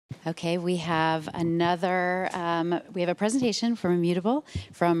Okay, we have we have a presentation from Immutable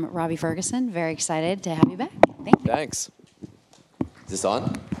from Robbie Ferguson. Very excited to have you back. Thank you. Thanks. Is this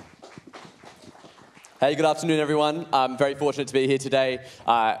on? Hey, good afternoon, everyone. I'm very fortunate to be here today.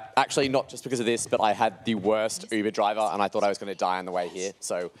 Actually, not just because of this, but I had the worst Uber driver, and I thought I was going to die on the way here,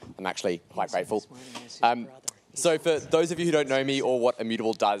 so I'm actually quite grateful. So for those of you who don't know me or what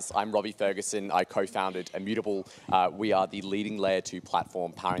Immutable does, I'm Robbie Ferguson. I co-founded Immutable. We are the leading Layer 2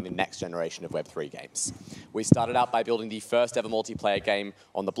 platform powering the next generation of Web3 games. We started out by building the first ever multiplayer game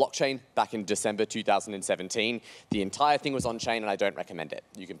on the blockchain back in December 2017. The entire thing was on-chain, and I don't recommend it.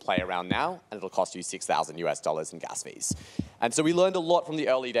 You can play around now, and it'll cost you $6,000 in gas fees. And so we learned a lot from the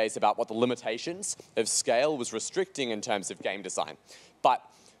early days about what the limitations of scale was restricting in terms of game design. But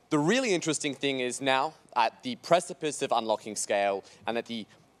the really interesting thing is now, at the precipice of unlocking scale and at the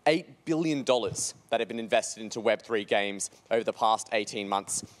 $8 billion that have been invested into Web3 games over the past 18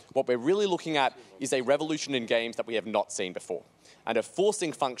 months, what we're really looking at is a revolution in games that we have not seen before, and a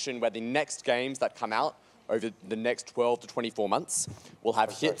forcing function where the next games that come out over the next 12 to 24 months will have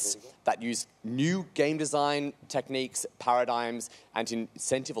hits that use new game design techniques, paradigms, and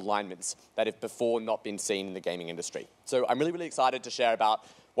incentive alignments that have before not been seen in the gaming industry. So I'm really, really excited to share about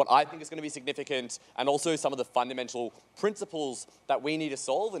what I think is going to be significant, and also some of the fundamental principles that we need to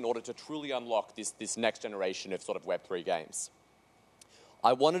solve in order to truly unlock this next generation of sort of Web3 games.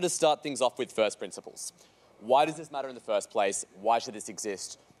 I wanted to start things off with first principles. Why does this matter in the first place? Why should this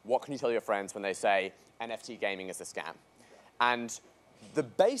exist? What can you tell your friends when they say NFT gaming is a scam? And the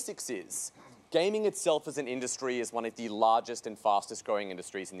basics is, gaming itself as an industry is one of the largest and fastest growing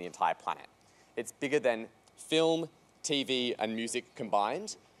industries in the entire planet. It's bigger than film, TV, and music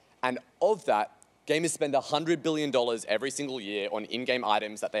combined. And of that, gamers spend $100 billion every single year on in-game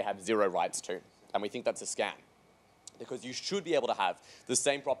items that they have zero rights to. And we think that's a scam, because you should be able to have the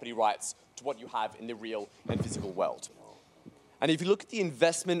same property rights to what you have in the real and physical world. And if you look at the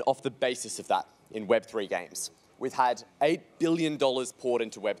investment off the basis of that in Web3 games, we've had $8 billion poured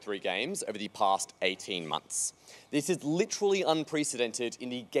into Web3 games over the past 18 months. This is literally unprecedented in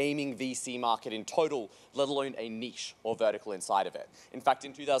the gaming VC market in total, let alone a niche or vertical inside of it. In fact,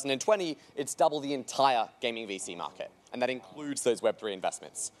 in 2020, it's double the entire gaming VC market, and that includes those Web3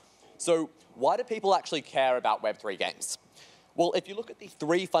 investments. So why do people actually care about Web3 games? Well, if you look at the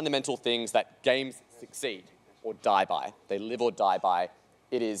three fundamental things that games succeed or die by, they live or die by,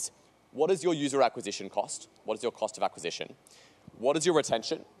 it is, what is your user acquisition cost? What is your cost of acquisition? What is your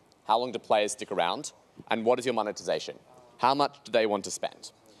retention? How long do players stick around? And what is your monetization? How much do they want to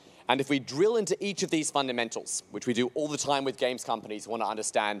spend? And if we drill into each of these fundamentals, which we do all the time with games companies who want to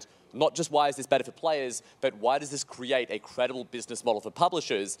understand not just why is this better for players, but why does this create a credible business model for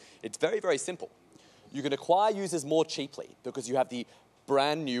publishers, it's very, very simple. You can acquire users more cheaply because you have the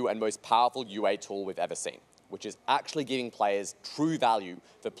brand new and most powerful UA tool we've ever seen, which is actually giving players true value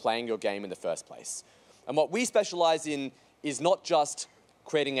for playing your game in the first place. And what we specialize in is not just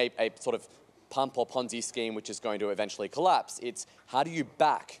creating a sort of pump or Ponzi scheme which is going to eventually collapse. It's how do you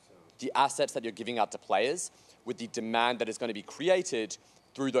back the assets that you're giving out to players with the demand that is going to be created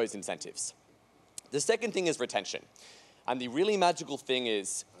through those incentives. The second thing is retention. And the really magical thing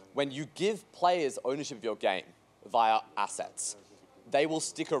is when you give players ownership of your game via assets, they will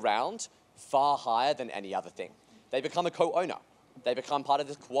stick around far higher than any other thing. They become a co-owner. They become part of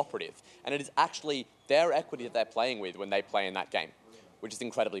this cooperative. And it is actually their equity that they're playing with when they play in that game, which is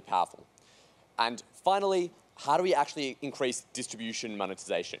incredibly powerful. And finally, how do we actually increase distribution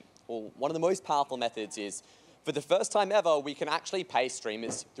monetization? Well, one of the most powerful methods is, for the first time ever, we can actually pay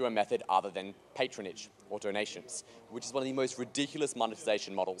streamers through a method other than patronage or donations, which is one of the most ridiculous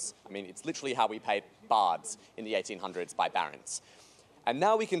monetization models. I mean, it's literally how we paid bards in the 1800s by barons. And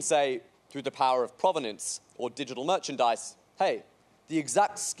now we can say, through the power of provenance or digital merchandise, hey, the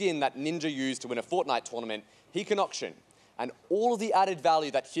exact skin that Ninja used to win a Fortnite tournament, he can auction. And all of the added value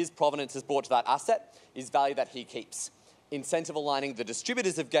that his provenance has brought to that asset is value that he keeps. Incentive aligning the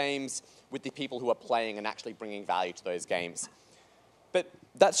distributors of games with the people who are playing and actually bringing value to those games. But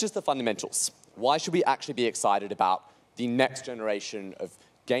that's just the fundamentals. Why should we actually be excited about the next generation of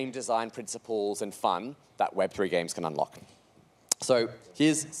game design principles and fun that Web3 games can unlock? So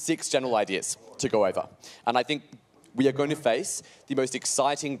here's 6 general ideas to go over. And I think we are going to face the most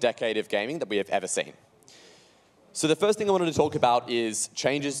exciting decade of gaming that we have ever seen. So the first thing I wanted to talk about is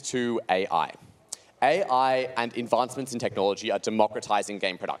changes to AI. AI and advancements in technology are democratizing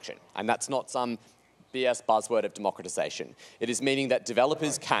game production. And that's not some BS buzzword of democratization. It is meaning that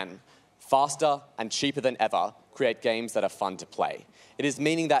developers can, faster and cheaper than ever, create games that are fun to play. It is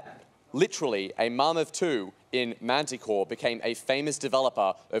meaning that literally, a mum of two in Manticore became a famous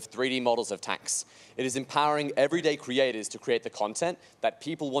developer of 3D models of tanks. It is empowering everyday creators to create the content that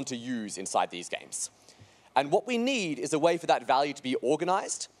people want to use inside these games. And what we need is a way for that value to be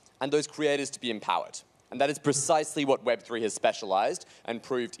organized and those creators to be empowered. And that is precisely what Web3 has specialized and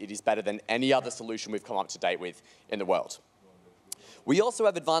proved it is better than any other solution we've come up to date with in the world. We also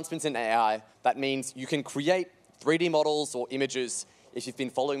have advancements in AI that means you can create 3D models or images. If you've been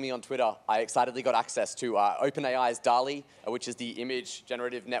following me on Twitter, I excitedly got access to OpenAI's DALL-E, which is the image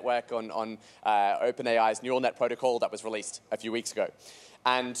generative network on OpenAI's neural net protocol that was released a few weeks ago.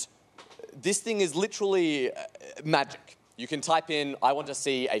 And this thing is literally magic. You can type in, I want to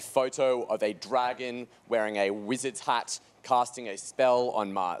see a photo of a dragon wearing a wizard's hat, casting a spell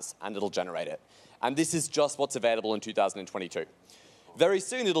on Mars, and it'll generate it. And this is just what's available in 2022. Very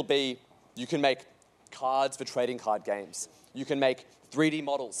soon it'll be, you can make cards for trading card games. You can make 3D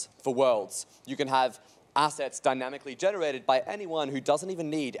models for worlds. You can have assets dynamically generated by anyone who doesn't even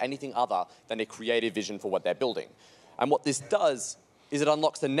need anything other than a creative vision for what they're building. And what this does is it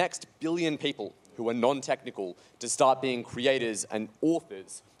unlocks the next billion people who are non-technical to start being creators and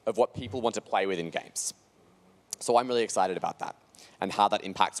authors of what people want to play with in games. So I'm really excited about that and how that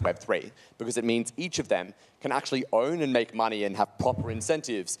impacts Web3, because it means each of them can actually own and make money and have proper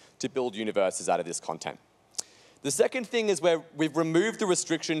incentives to build universes out of this content. The second thing is where we've removed the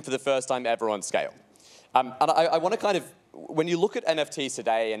restriction for the first time ever on scale. And I want to kind of, when you look at NFTs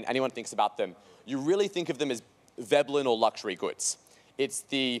today and anyone thinks about them, you really think of them as Veblen or luxury goods. It's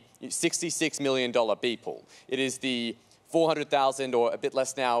the $66 million Beeple. It is the 400,000 or a bit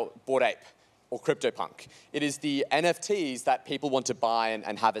less now Bored Ape or CryptoPunk. It is the NFTs that people want to buy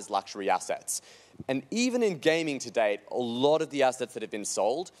and have as luxury assets. And even in gaming to date, a lot of the assets that have been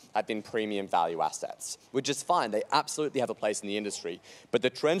sold have been premium value assets, which is fine. They absolutely have a place in the industry. But the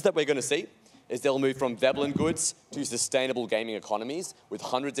trends that we're going to see is they'll move from Veblen goods to sustainable gaming economies with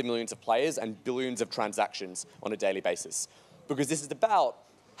hundreds of millions of players and billions of transactions on a daily basis. Because this is about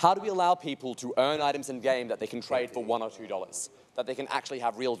how do we allow people to earn items in game that they can trade for $1 or $2, that they can actually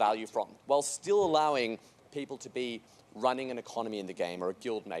have real value from, while still allowing people to be running an economy in the game or a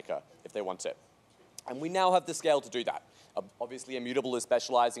guild maker if they want it. And we now have the scale to do that. Obviously, Immutable is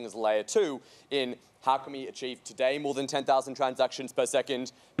specializing as a layer 2 in how can we achieve today more than 10,000 transactions per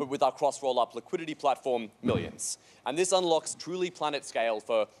second, but with our cross-roll-up liquidity platform, millions. And this unlocks truly planet scale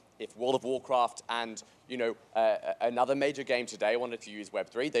for if World of Warcraft and another major game today wanted to use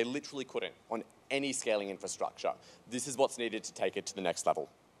Web3, they literally couldn't on any scaling infrastructure. This is what's needed to take it to the next level.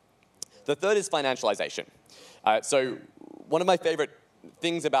 The third is financialization. So one of my favorite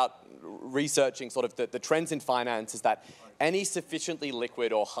things about researching sort of the trends in finance is that any sufficiently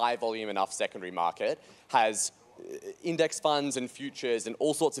liquid or high volume enough secondary market has index funds and futures and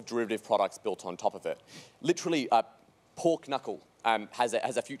all sorts of derivative products built on top of it. Literally, pork knuckle has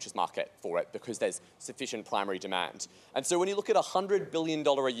a futures market for it because there's sufficient primary demand. And so when you look at a $100 billion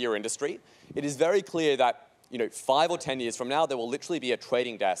a year industry, it is very clear that 5 or 10 years from now, there will literally be a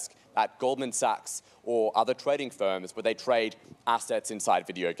trading desk at Goldman Sachs or other trading firms where they trade assets inside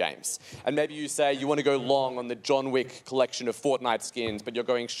video games. And maybe you say you want to go long on the John Wick collection of Fortnite skins, but you're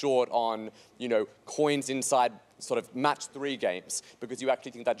going short on, coins inside sort of match 3 games because you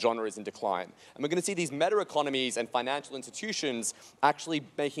actually think that genre is in decline. And we're going to see these meta economies and financial institutions actually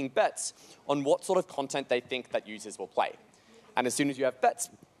making bets on what sort of content they think that users will play. And as soon as you have bets,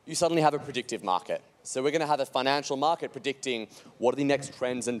 you suddenly have a predictive market. So we're going to have a financial market predicting what are the next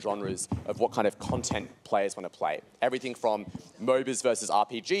trends and genres of what kind of content players want to play. Everything from MOBAs versus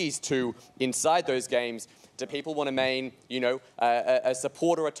RPGs to inside those games, do people want to main, a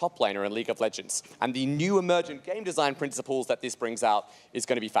support or a top laner in League of Legends? And the new emergent game design principles that this brings out is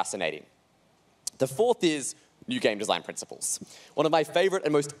going to be fascinating. The fourth is new game design principles. One of my favorite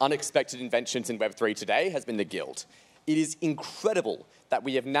and most unexpected inventions in Web3 today has been the guild. It is incredible that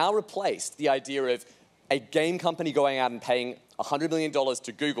we have now replaced the idea of a game company going out and paying $100 million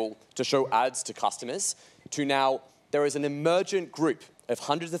to Google to show ads to customers, to now there is an emergent group of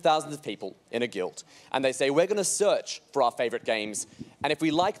hundreds of thousands of people in a guild, and they say, we're going to search for our favorite games, and if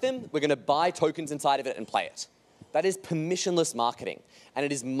we like them, we're going to buy tokens inside of it and play it. That is permissionless marketing, and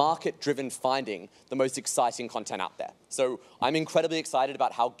it is market-driven finding the most exciting content out there. So I'm incredibly excited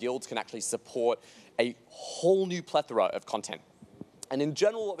about how guilds can actually support a whole new plethora of content. And in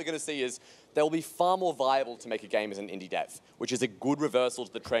general, what we're going to see is there will be far more viable to make a game as an indie dev, which is a good reversal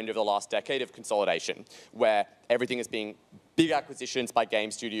to the trend of the last decade of consolidation, where everything is being big acquisitions by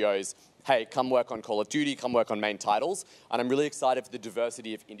game studios. Hey, come work on Call of Duty, come work on main titles. And I'm really excited for the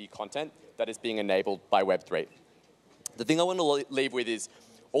diversity of indie content that is being enabled by Web3. The thing I want to leave with is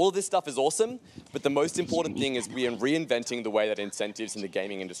All of this stuff is awesome, but the most important thing is we are reinventing the way that incentives in the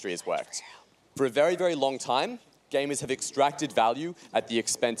gaming industry has worked. For a very, very long time, gamers have extracted value at the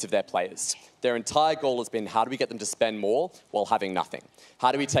expense of their players. Their entire goal has been, how do we get them to spend more while having nothing?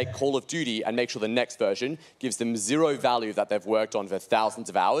 How do we take Call of Duty and make sure the next version gives them zero value that they've worked on for thousands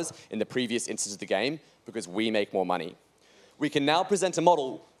of hours in the previous instance of the game because we make more money? We can now present a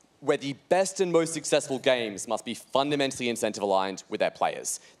model where the best and most successful games must be fundamentally incentive aligned with their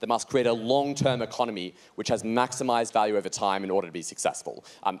players. They must create a long-term economy which has maximized value over time in order to be successful.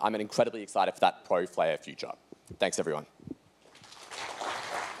 I'm incredibly excited for that pro-player future. Thanks, everyone.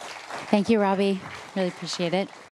 Thank you, Robbie. Really appreciate it.